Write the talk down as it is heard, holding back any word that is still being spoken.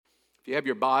If you have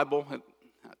your Bible,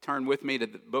 turn with me to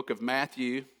the book of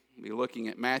Matthew. We'll be looking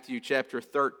at Matthew chapter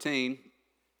 13.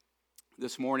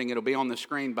 This morning it'll be on the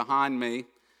screen behind me.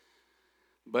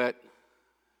 But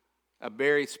a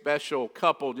very special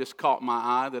couple just caught my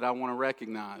eye that I want to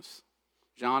recognize.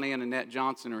 Johnny and Annette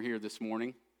Johnson are here this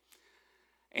morning.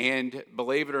 And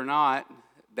believe it or not,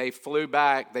 they flew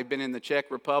back. They've been in the Czech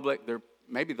Republic. They're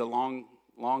maybe the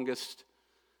longest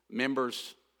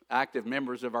active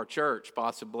members of our church,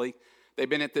 possibly. They've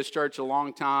been at this church a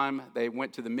long time. They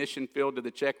went to the mission field to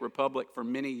the Czech Republic for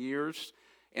many years,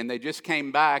 and they just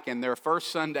came back, and their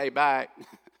first Sunday back,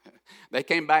 they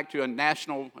came back to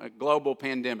a global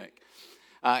pandemic.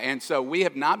 And so we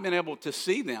have not been able to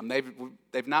see them.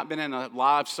 They've not been in a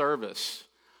live service.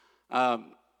 I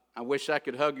wish I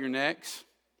could hug your necks.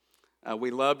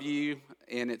 We love you,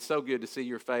 and it's so good to see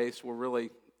your face. We're really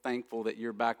thankful that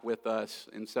you're back with us.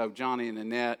 And so Johnny and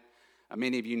Annette,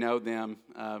 many of you know them,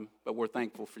 but we're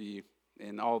thankful for you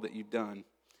and all that you've done.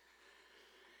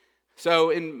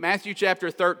 So in Matthew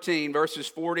chapter 13, verses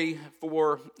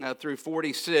 44 through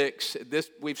 46,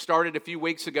 we've started a few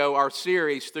weeks ago our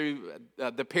series through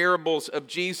the parables of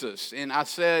Jesus. And I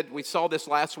said, we saw this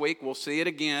last week, we'll see it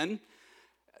again.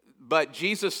 But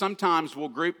Jesus sometimes will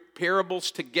group parables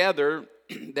together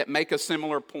that make a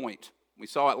similar point. We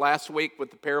saw it last week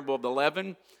with the parable of the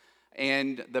leaven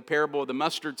and the parable of the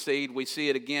mustard seed. We see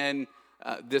it again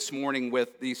this morning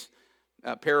with these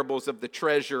parables of the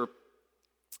treasure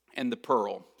and the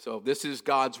pearl. So this is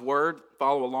God's word.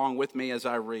 Follow along with me as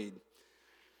I read.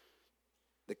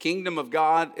 The kingdom of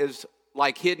God is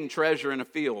like hidden treasure in a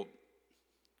field,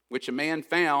 which a man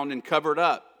found and covered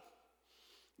up.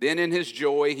 Then in his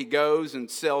joy, he goes and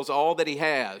sells all that he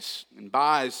has and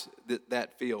buys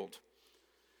that field.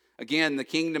 Again, the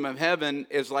kingdom of heaven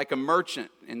is like a merchant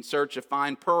in search of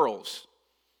fine pearls,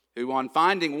 who on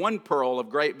finding one pearl of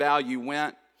great value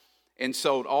went and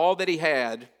sold all that he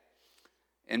had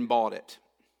and bought it.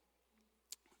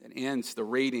 That ends the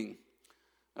reading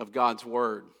of God's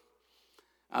word.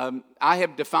 I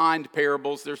have defined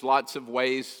parables. There's lots of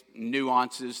ways,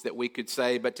 nuances that we could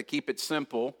say, but to keep it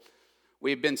simple,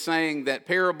 we've been saying that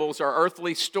parables are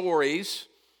earthly stories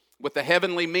with a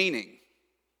heavenly meaning.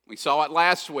 We saw it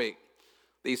last week,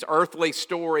 these earthly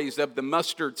stories of the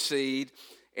mustard seed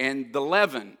and the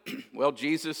leaven. Well,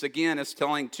 Jesus again is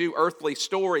telling two earthly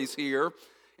stories here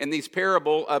in these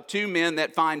parable of two men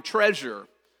that find treasure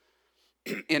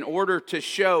in order to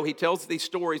show, he tells these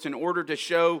stories in order to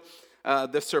show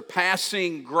the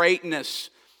surpassing greatness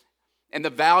and the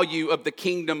value of the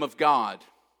kingdom of God.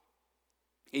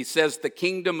 He says the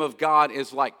kingdom of God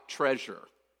is like treasure.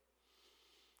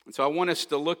 And so I want us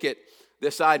to look at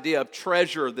this idea of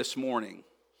treasure this morning.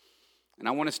 And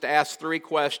I want us to ask three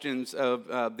questions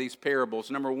of these parables.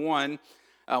 Number one,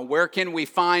 where can we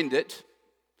find it?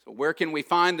 So where can we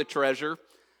find the treasure?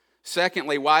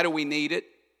 Secondly, why do we need it?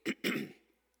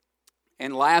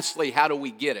 And lastly, how do we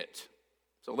get it?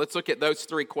 So let's look at those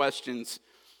three questions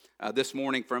this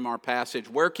morning from our passage.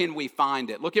 Where can we find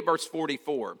it? Look at verse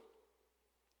 44.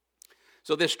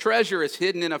 So this treasure is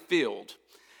hidden in a field.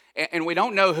 And we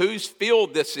don't know whose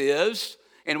field this is,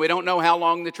 and we don't know how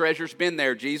long the treasure's been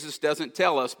there. Jesus doesn't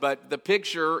tell us, but the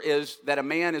picture is that a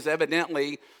man is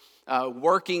evidently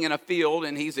working in a field,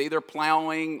 and he's either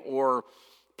plowing or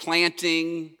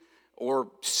planting or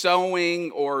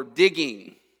sowing or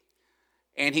digging.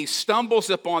 And he stumbles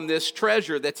upon this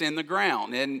treasure that's in the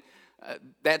ground. And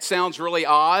that sounds really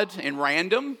odd and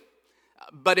random,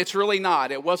 but it's really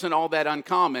not. It wasn't all that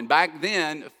uncommon. Back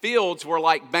then, fields were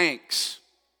like banks.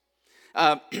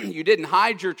 You didn't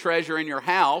hide your treasure in your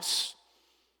house.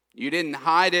 You didn't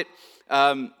hide it.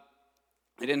 You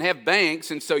didn't have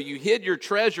banks, and so you hid your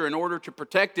treasure in order to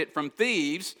protect it from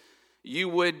thieves. You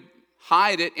would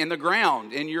hide it in the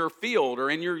ground, in your field or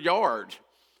in your yard.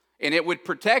 And it would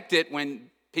protect it when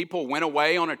people went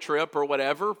away on a trip or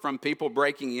whatever from people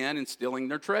breaking in and stealing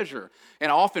their treasure.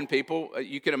 And often people,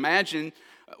 you can imagine,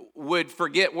 would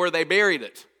forget where they buried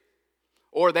it.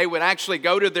 Or they would actually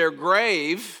go to their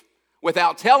grave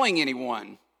without telling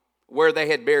anyone where they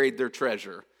had buried their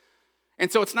treasure.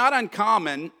 And so it's not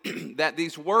uncommon that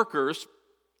these workers,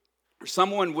 or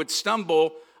someone would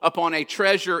stumble upon a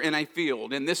treasure in a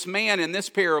field. And this man in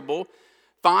this parable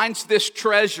finds this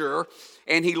treasure,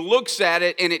 and he looks at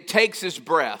it, and it takes his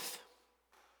breath.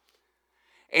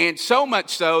 And so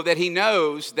much so that he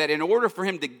knows that in order for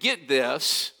him to get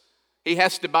this, he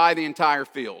has to buy the entire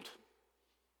field.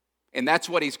 And that's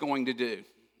what he's going to do,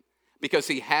 because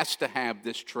he has to have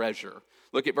this treasure.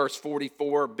 Look at verse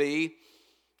 44b.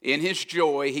 In his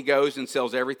joy, he goes and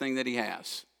sells everything that he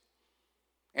has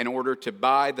in order to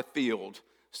buy the field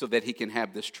so that he can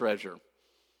have this treasure.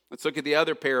 Let's look at the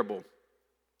other parable.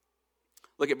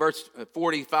 Look at verse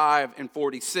 45 and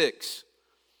 46.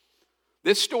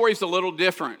 This story's a little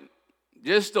different.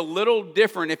 Just a little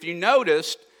different. If you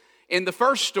noticed, in the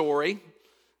first story,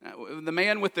 the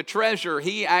man with the treasure,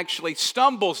 he actually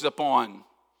stumbles upon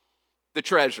the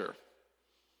treasure.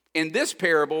 In this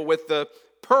parable with the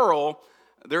pearl,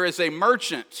 there is a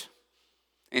merchant,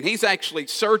 and he's actually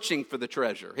searching for the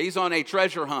treasure. He's on a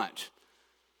treasure hunt.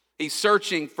 He's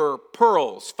searching for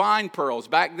pearls, fine pearls.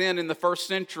 Back then in the first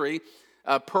century,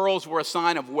 pearls were a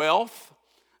sign of wealth.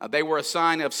 They were a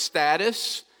sign of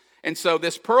status. And so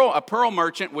a pearl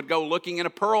merchant would go looking in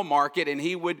a pearl market, and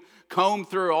he would comb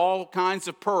through all kinds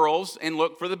of pearls and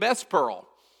look for the best pearl.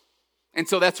 And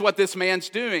so that's what this man's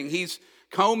doing. He's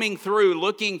combing through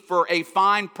looking for a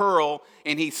fine pearl,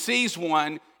 and he sees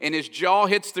one, and his jaw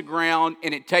hits the ground,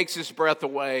 and it takes his breath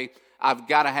away. I've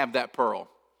got to have that pearl.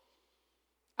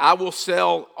 I will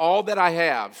sell all that I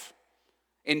have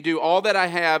and do all that I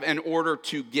have in order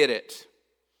to get it.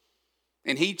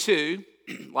 And he too,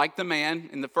 like the man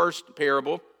in the first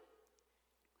parable,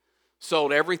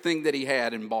 sold everything that he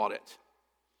had and bought it.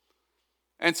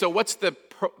 And so what's the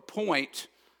point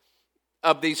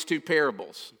of these two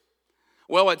parables?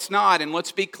 Well, it's not, and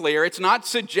let's be clear, it's not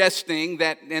suggesting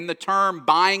that in the term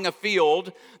buying a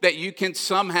field that you can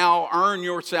somehow earn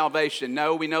your salvation.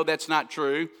 No, we know that's not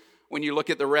true when you look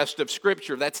at the rest of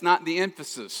Scripture. That's not the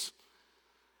emphasis.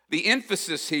 The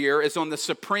emphasis here is on the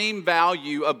supreme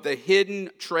value of the hidden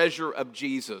treasure of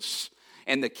Jesus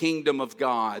and the kingdom of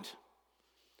God,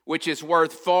 which is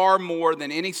worth far more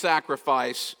than any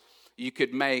sacrifice you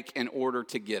could make in order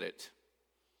to get it.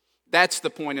 That's the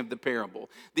point of the parable.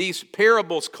 These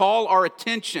parables call our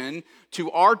attention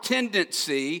to our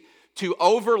tendency to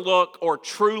overlook or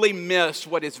truly miss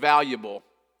what is valuable.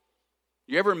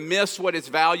 You ever miss what is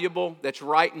valuable that's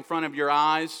right in front of your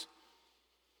eyes?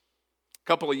 A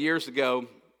couple of years ago,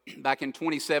 back in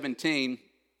 2017,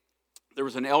 there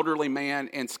was an elderly man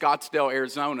in Scottsdale,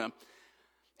 Arizona,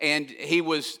 and he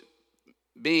was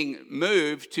being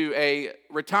moved to a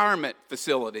retirement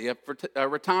facility, a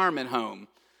retirement home.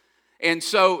 And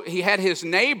so he had his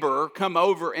neighbor come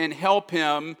over and help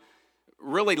him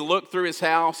really look through his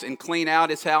house and clean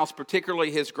out his house, particularly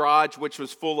his garage, which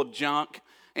was full of junk.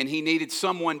 And he needed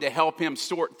someone to help him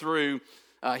sort through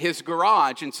his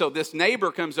garage. And so this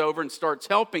neighbor comes over and starts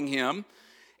helping him.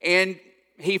 And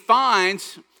he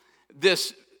finds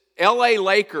this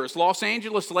Los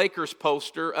Angeles Lakers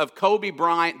poster of Kobe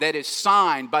Bryant that is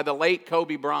signed by the late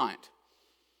Kobe Bryant.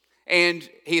 And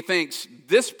he thinks,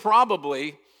 this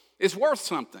probably is worth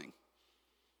something.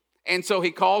 And so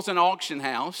he calls an auction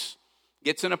house,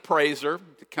 gets an appraiser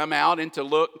to come out and to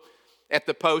look at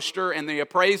the poster, and the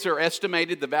appraiser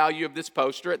estimated the value of this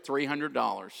poster at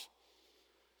 $300.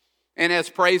 And as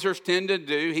appraisers tend to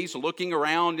do, he's looking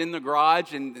around in the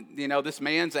garage, and this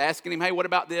man's asking him, hey, what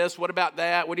about this? What about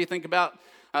that? What do you think about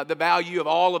the value of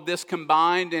all of this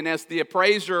combined? And as the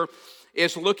appraiser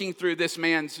is looking through this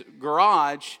man's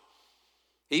garage,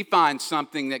 he finds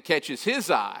something that catches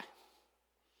his eye.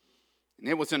 And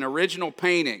it was an original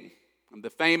painting of the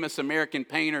famous American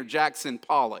painter Jackson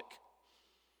Pollock.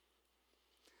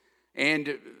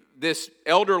 And this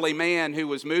elderly man who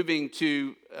was moving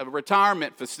to a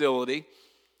retirement facility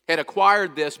had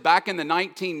acquired this back in the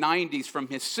 1990s from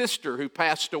his sister who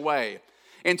passed away.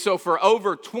 And so for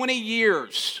over 20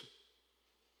 years,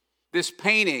 this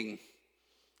painting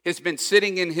has been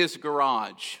sitting in his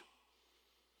garage.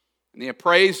 And the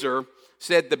appraiser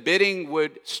said the bidding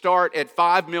would start at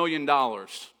 $5 million.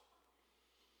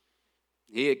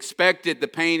 He expected the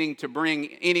painting to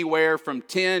bring anywhere from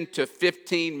 $10 to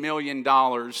 $15 million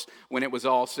when it was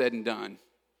all said and done,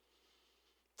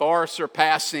 far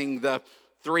surpassing the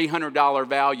 $300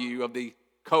 value of the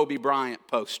Kobe Bryant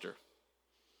poster.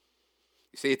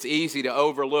 You see, it's easy to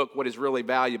overlook what is really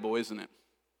valuable, isn't it?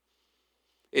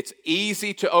 It's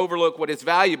easy to overlook what is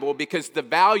valuable because the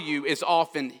value is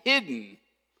often hidden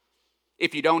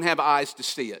if you don't have eyes to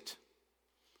see it.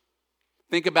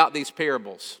 Think about these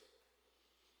parables.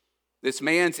 This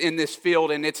man's in this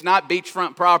field, and it's not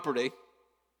beachfront property.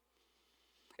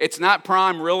 It's not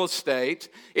prime real estate.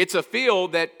 It's a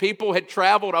field that people had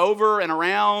traveled over and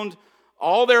around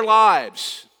all their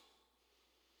lives.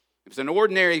 It was an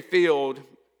ordinary field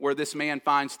where this man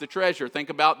finds the treasure.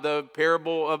 Think about the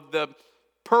parable of the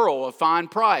pearl of fine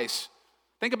price.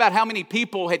 Think about how many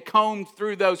people had combed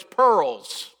through those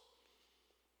pearls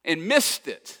and missed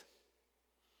it.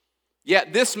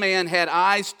 Yet this man had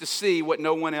eyes to see what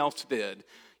no one else did.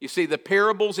 You see, the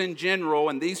parables in general,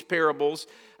 and these parables,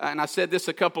 and I said this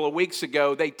a couple of weeks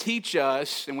ago, they teach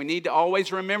us, and we need to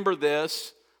always remember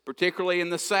this, particularly in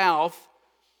the South,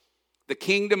 the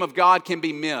kingdom of God can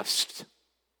be missed.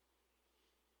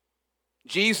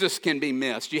 Jesus can be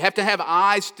missed. You have to have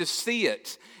eyes to see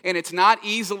it, and it's not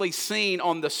easily seen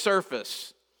on the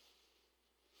surface.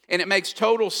 And it makes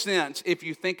total sense if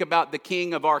you think about the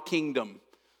king of our kingdom,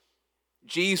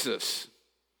 Jesus.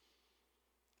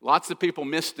 Lots of people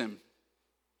missed him.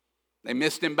 They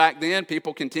missed him back then.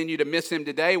 People continue to miss him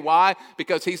today. Why?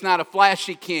 Because he's not a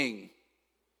flashy king.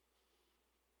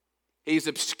 He's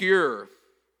obscure,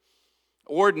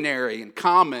 ordinary, and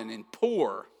common, and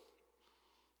poor,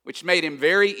 which made him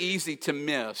very easy to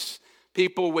miss.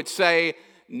 People would say,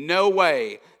 no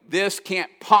way, this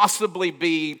can't possibly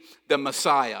be the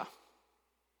Messiah.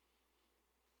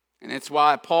 And that's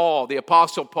why Paul, the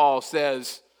Apostle Paul,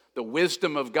 says the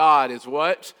wisdom of God is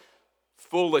what?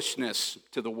 Foolishness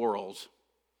to the world.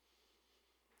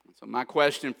 So my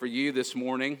question for you this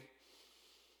morning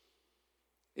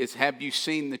is, have you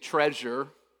seen the treasure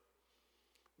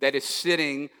that is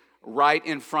sitting right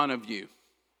in front of you?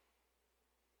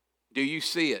 Do you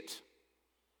see it?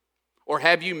 Or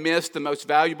have you missed the most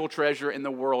valuable treasure in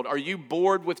the world? Are you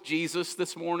bored with Jesus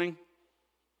this morning?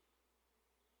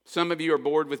 Some of you are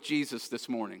bored with Jesus this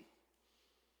morning.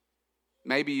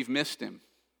 Maybe you've missed him.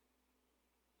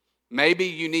 Maybe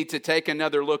you need to take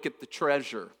another look at the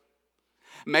treasure.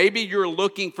 Maybe you're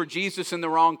looking for Jesus in the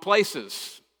wrong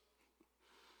places.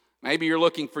 Maybe you're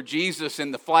looking for Jesus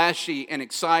in the flashy and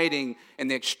exciting and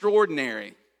the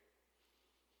extraordinary,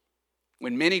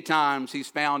 when many times he's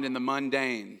found in the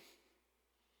mundane,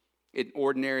 in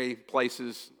ordinary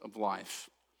places of life.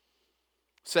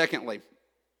 Secondly,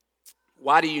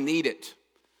 why do you need it?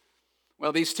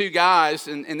 Well, these two guys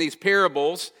in these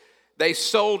parables, they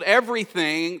sold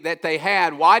everything that they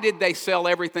had. Why did they sell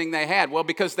everything they had? Well,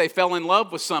 because they fell in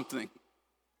love with something.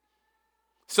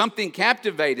 Something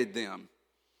captivated them.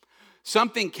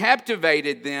 Something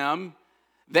captivated them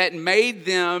that made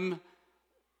them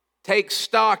take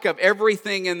stock of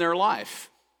everything in their life.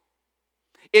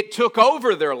 It took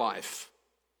over their life.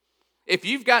 If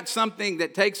you've got something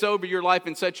that takes over your life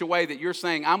in such a way that you're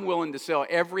saying, I'm willing to sell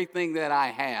everything that I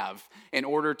have in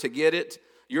order to get it,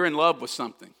 you're in love with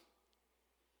something.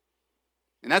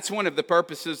 And that's one of the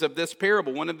purposes of this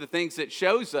parable. One of the things that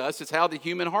shows us is how the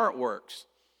human heart works.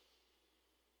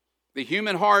 The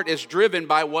human heart is driven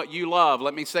by what you love.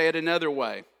 Let me say it another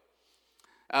way.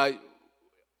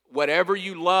 Whatever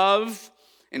you love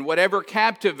and whatever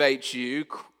captivates you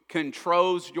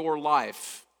controls your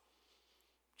life.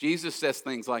 Jesus says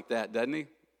things like that, doesn't he?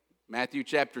 Matthew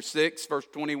chapter 6, verse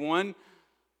 21,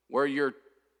 where your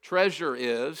treasure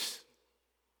is,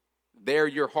 there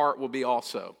your heart will be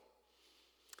also.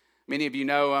 Many of you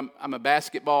know I'm a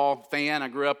basketball fan. I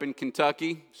grew up in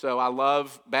Kentucky, so I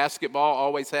love basketball,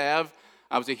 always have.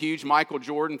 I was a huge Michael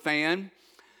Jordan fan.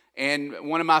 And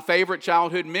one of my favorite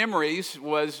childhood memories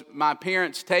was my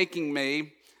parents taking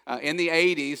me in the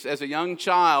 80s as a young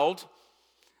child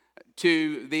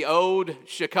to the old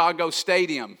Chicago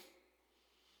Stadium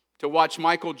to watch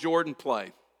Michael Jordan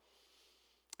play.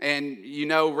 And you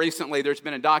know, recently there's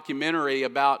been a documentary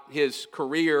about his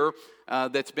career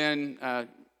that's been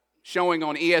showing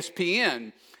on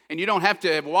ESPN. And you don't have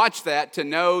to have watched that to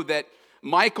know that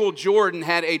Michael Jordan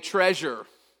had a treasure.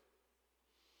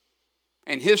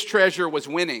 And his treasure was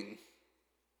winning.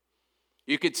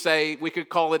 You could say, we could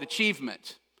call it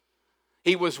achievement.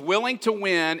 He was willing to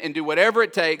win and do whatever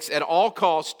it takes at all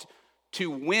costs to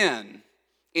win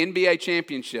NBA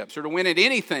championships, or to win at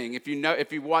anything. If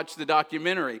you watch the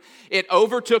documentary, it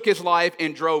overtook his life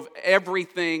and drove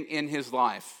everything in his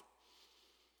life.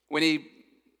 When he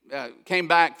came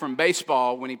back from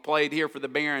baseball, when he played here for the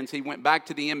Barons, he went back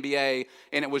to the NBA,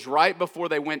 and it was right before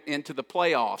they went into the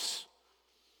playoffs.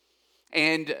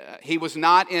 And he was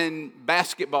not in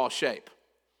basketball shape.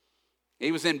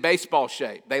 He was in baseball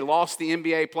shape. They lost the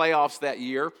NBA playoffs that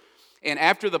year. And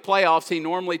after the playoffs, he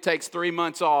normally takes 3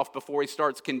 months off before he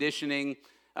starts conditioning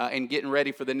and getting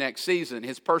ready for the next season.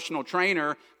 His personal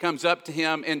trainer comes up to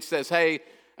him and says, hey,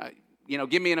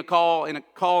 give me a call in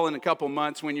a couple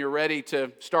months when you're ready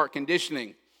to start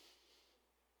conditioning.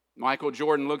 Michael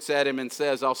Jordan looks at him and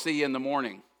says, I'll see you in the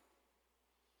morning.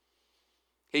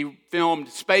 He filmed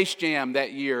Space Jam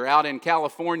that year out in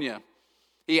California.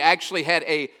 He actually had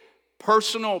a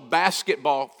personal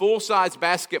full-size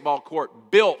basketball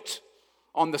court built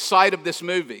on the site of this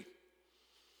movie.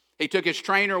 He took his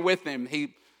trainer with him.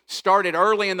 He started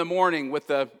early in the morning with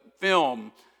the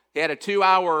film. He had a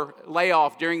 2-hour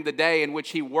layoff during the day in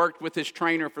which he worked with his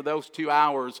trainer for those 2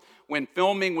 hours. When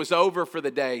filming was over for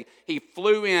the day, he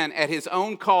flew in at his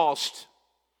own cost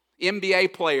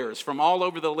NBA players from all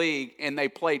over the league, and they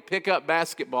played pickup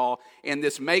basketball in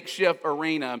this makeshift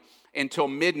arena until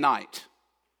midnight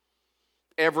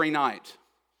every night.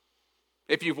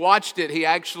 If you've watched it, he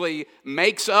actually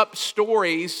makes up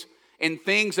stories and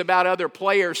things about other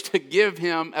players to give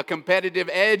him a competitive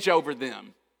edge over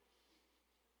them.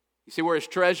 You see where his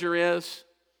treasure is?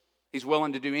 He's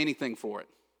willing to do anything for it.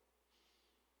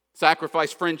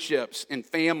 Sacrifice friendships and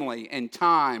family and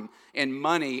time and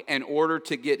money in order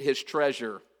to get his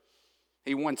treasure.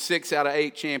 He won 6 out of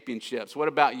 8 championships. What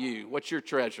about you? What's your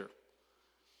treasure?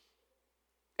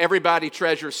 Everybody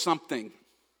treasures something.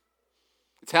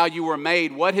 It's how you were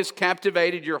made. What has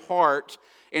captivated your heart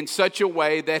in such a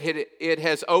way that it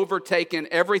has overtaken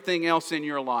everything else in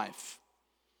your life?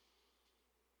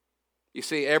 You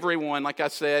see, everyone, like I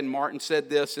said, and Martin said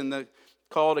this in the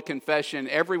call to confession,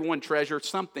 everyone treasures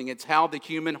something. It's how the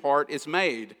human heart is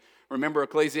made. Remember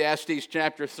Ecclesiastes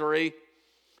chapter 3,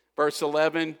 verse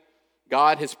 11?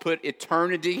 God has put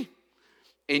eternity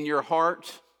in your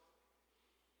heart.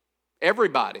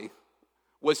 Everybody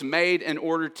was made in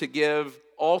order to give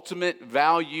ultimate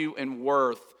value and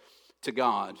worth to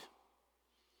God.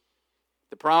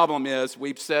 The problem is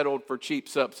we've settled for cheap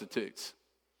substitutes.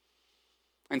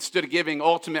 Instead of giving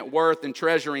ultimate worth and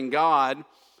treasuring God,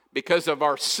 because of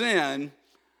our sin,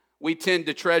 we tend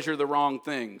to treasure the wrong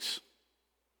things.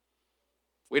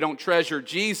 We don't treasure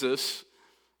Jesus,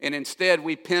 and instead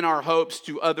we pin our hopes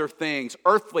to other things,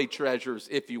 earthly treasures,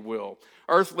 if you will.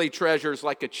 Earthly treasures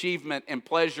like achievement and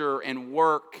pleasure and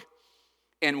work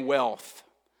and wealth.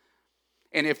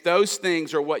 And if those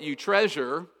things are what you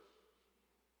treasure,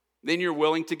 then you're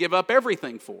willing to give up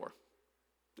everything for.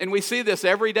 And we see this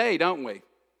every day, don't we?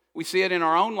 We see it in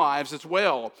our own lives as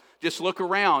well. Just look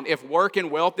around. If work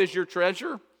and wealth is your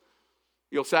treasure,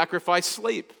 you'll sacrifice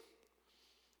sleep.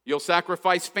 You'll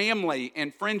sacrifice family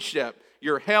and friendship,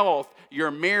 your health,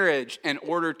 your marriage in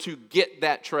order to get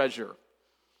that treasure.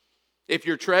 If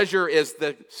your treasure is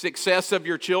the success of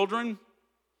your children,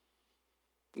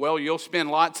 well, you'll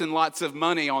spend lots and lots of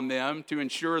money on them to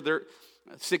ensure their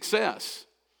success.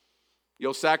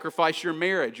 You'll sacrifice your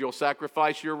marriage. You'll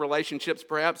sacrifice your relationships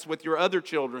perhaps with your other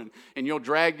children. And you'll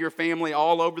drag your family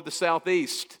all over the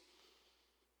Southeast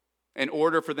in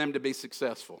order for them to be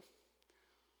successful.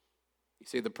 You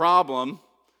see, the problem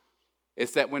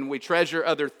is that when we treasure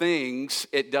other things,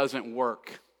 it doesn't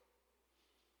work.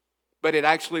 But it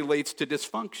actually leads to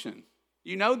dysfunction.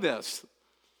 You know this.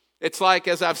 It's like,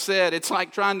 as I've said, it's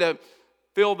like trying to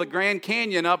fill the Grand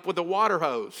Canyon up with a water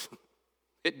hose.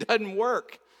 It doesn't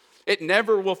work. It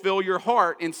never will fill your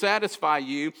heart and satisfy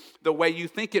you the way you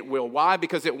think it will. Why?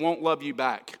 Because it won't love you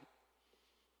back.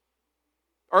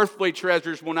 Earthly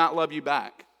treasures will not love you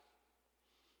back.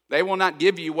 They will not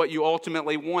give you what you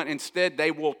ultimately want. Instead,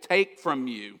 they will take from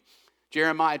you.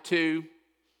 Jeremiah 2,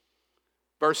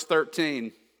 verse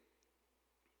 13.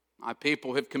 My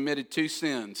people have committed 2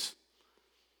 sins.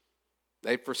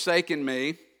 They've forsaken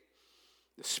me,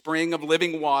 the spring of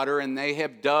living water, and they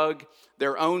have dug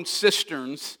their own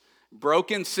cisterns,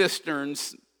 broken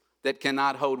cisterns that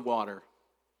cannot hold water.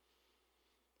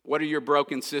 What are your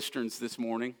broken cisterns this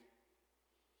morning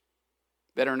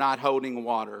that are not holding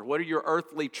water? What are your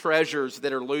earthly treasures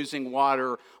that are losing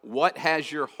water? What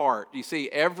has your heart? You see,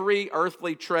 every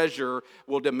earthly treasure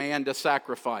will demand a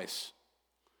sacrifice.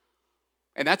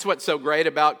 And that's what's so great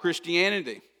about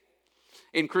Christianity.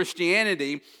 In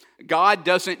Christianity, God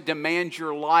doesn't demand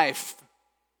your life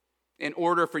in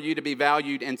order for you to be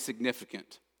valued and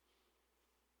significant.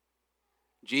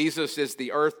 Jesus is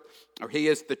He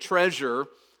is the treasure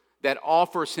that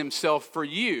offers himself for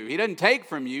you. He doesn't take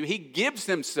from you. He gives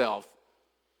himself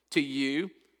to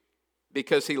you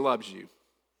because he loves you.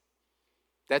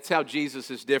 That's how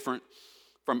Jesus is different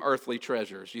from earthly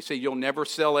treasures. You see, you'll never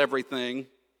sell everything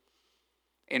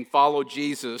and follow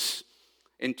Jesus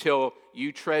until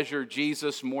you treasure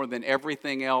Jesus more than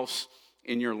everything else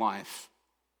in your life.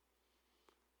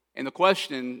 And the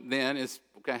question then is,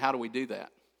 okay, how do we do that?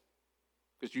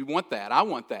 Because you want that. I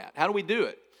want that. How do we do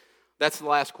it? That's the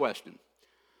last question.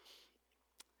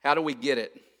 How do we get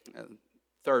it?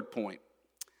 Third point.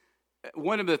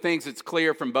 One of the things that's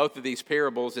clear from both of these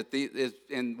parables,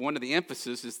 and one of the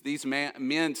emphasis is these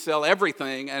men sell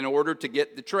everything in order to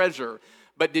get the treasure.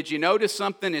 But did you notice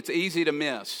something? It's easy to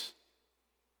miss.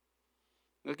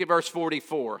 Look at verse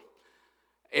 44.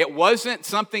 It wasn't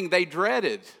something they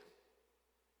dreaded.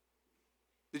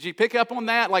 Did you pick up on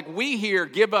that? Like we here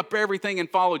give up everything and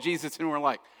follow Jesus, and we're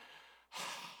like,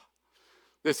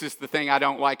 this is the thing I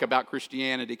don't like about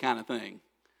Christianity kind of thing.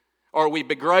 Or we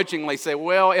begrudgingly say,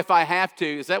 well, if I have to.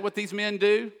 Is that what these men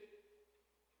do?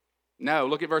 No,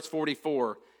 look at verse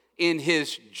 44. in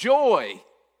his joy,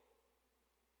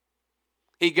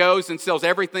 he goes and sells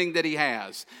everything that he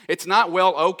has. It's not,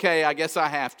 well, okay, I guess I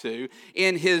have to.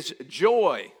 In his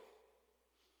joy.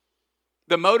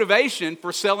 The motivation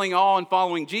for selling all and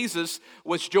following Jesus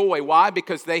was joy. Why?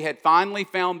 Because they had finally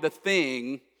found the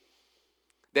thing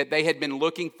that they had been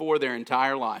looking for their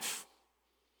entire life.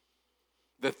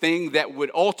 The thing that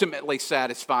would ultimately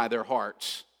satisfy their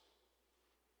hearts.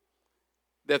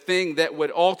 The thing that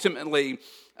would ultimately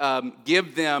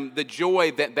give them the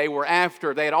joy that they were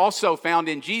after. They had also found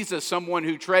in Jesus someone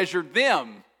who treasured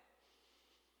them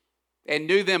and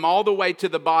knew them all the way to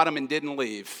the bottom and didn't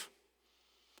leave.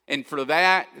 And for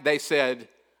that, they said,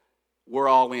 we're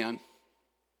all in.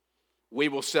 We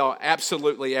will sell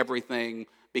absolutely everything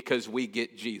because we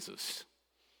get Jesus.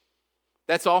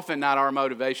 That's often not our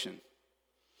motivation.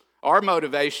 Our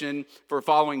motivation for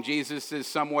following Jesus is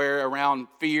somewhere around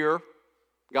fear.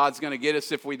 God's going to get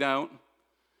us if we don't.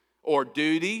 Or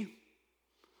duty.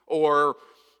 Or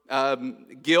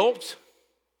guilt.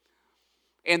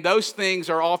 And those things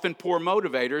are often poor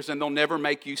motivators, and they'll never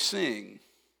make you sing.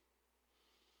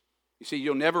 You see,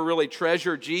 you'll never really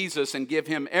treasure Jesus and give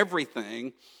him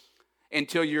everything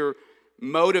until you're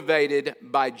motivated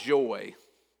by joy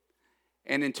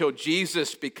and until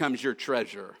Jesus becomes your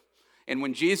treasure. And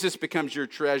when Jesus becomes your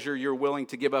treasure, you're willing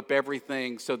to give up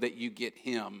everything so that you get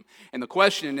him. And the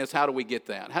question is, how do we get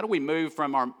that? How do we move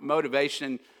from our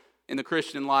motivation in the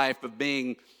Christian life of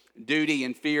being duty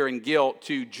and fear and guilt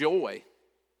to joy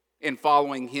in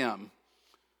following him?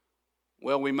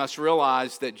 Well, we must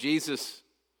realize that Jesus'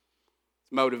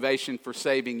 motivation for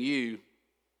saving you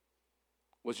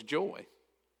was joy.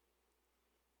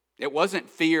 It wasn't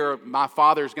fear, my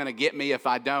Father's going to get me if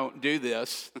I don't do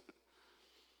this.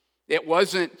 It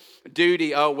wasn't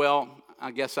duty, oh, well,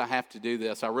 I guess I have to do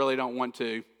this. I really don't want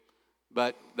to,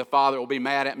 but the Father will be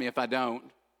mad at me if I don't.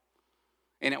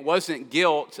 And it wasn't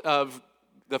guilt of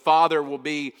the Father will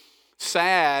be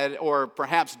sad or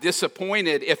perhaps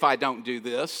disappointed if I don't do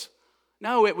this.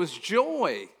 No, it was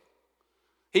joy.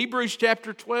 Hebrews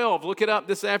chapter 12, look it up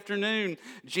this afternoon.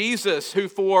 Jesus, who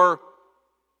for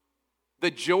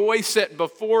the joy set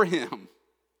before him,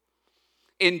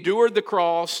 endured the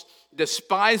cross,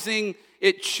 despising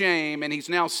its shame, and he's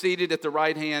now seated at the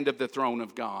right hand of the throne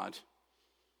of God.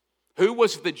 Who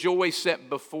was the joy set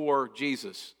before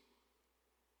Jesus?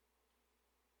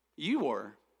 You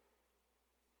were.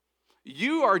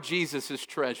 You are Jesus'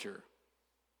 treasure.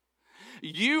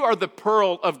 You are the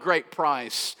pearl of great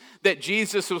price that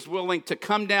Jesus was willing to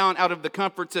come down out of the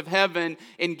comforts of heaven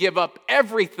and give up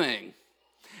everything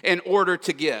in order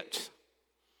to get.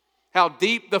 How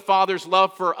deep the Father's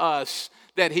love for us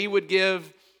that he would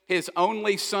give his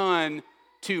only Son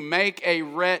to make a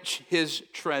wretch his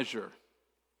treasure.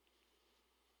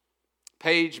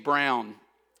 Paige Brown,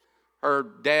 her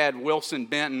dad, Wilson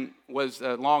Benton, was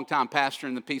a longtime pastor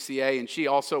in the PCA, and she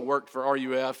also worked for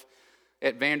RUF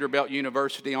at Vanderbilt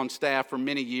University on staff for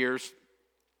many years.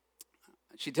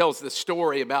 She tells the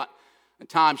story about a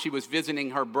time she was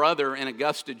visiting her brother in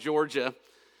Augusta, Georgia,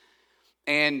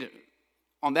 and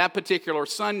on that particular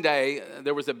Sunday,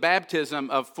 there was a baptism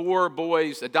of 4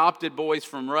 boys, adopted boys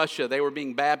from Russia. They were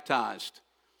being baptized.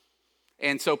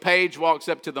 And so Paige walks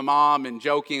up to the mom and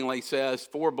jokingly says,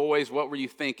 4 boys, what were you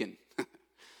thinking?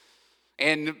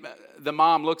 And the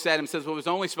mom looks at him and says, well, it was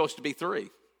only supposed to be 3.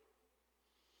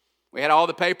 We had all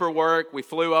the paperwork. We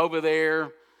flew over there.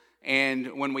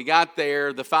 And when we got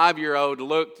there, the 5-year-old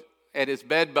looked at his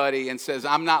bed buddy and says,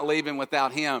 I'm not leaving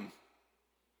without him.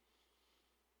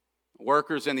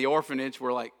 Workers in the orphanage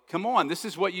were like, come on, this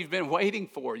is what you've been waiting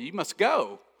for. You must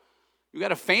go. You've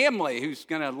got a family who's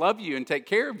going to love you and take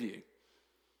care of you.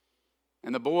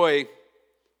 And the boy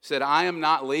said, I am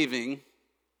not leaving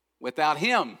without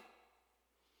him.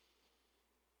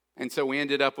 And so we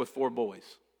ended up with 4 boys.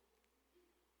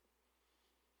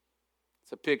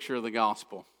 It's a picture of the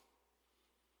gospel.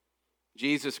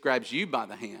 Jesus grabs you by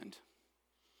the hand,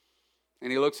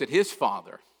 and he looks at his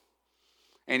Father.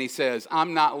 And he says,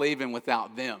 I'm not leaving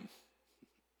without them.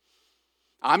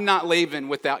 I'm not leaving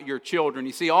without your children.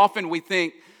 You see, often we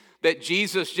think that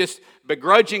Jesus just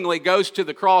begrudgingly goes to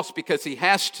the cross because he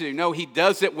has to. No, he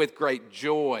does it with great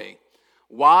joy.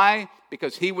 Why?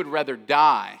 Because he would rather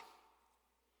die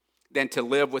than to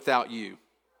live without you.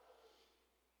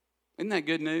 Isn't that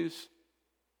good news?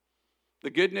 The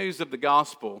good news of the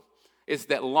gospel is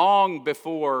that long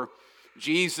before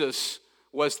Jesus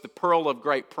was the pearl of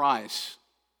great price,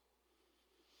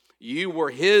 you were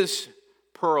his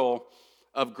pearl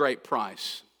of great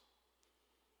price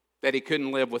that he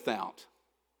couldn't live without.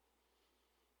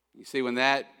 You see, when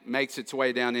that makes its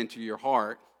way down into your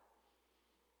heart,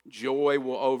 joy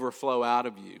will overflow out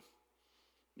of you.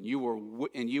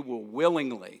 And you will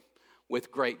willingly,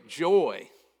 with great joy,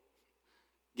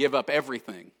 give up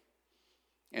everything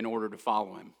in order to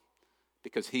follow him,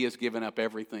 because he has given up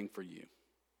everything for you.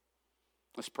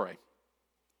 Let's pray.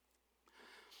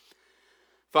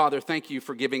 Father, thank you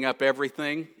for giving up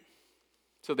everything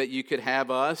so that you could have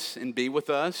us and be with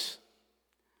us.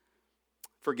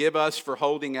 Forgive us for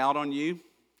holding out on you,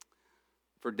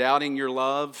 for doubting your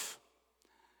love.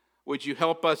 Would you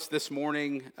help us this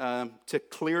morning to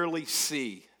clearly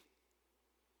see?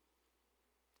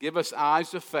 Give us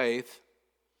eyes of faith,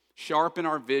 sharpen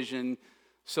our vision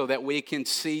so that we can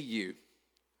see you,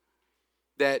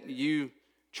 that you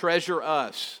treasure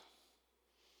us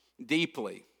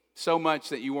deeply, so much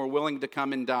that you are willing to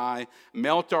come and die.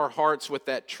 Melt our hearts with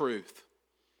that truth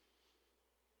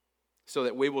so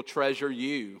that we will treasure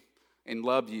you and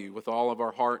love you with all of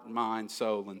our heart, mind,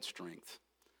 soul, and strength.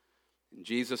 In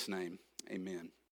Jesus' name, amen.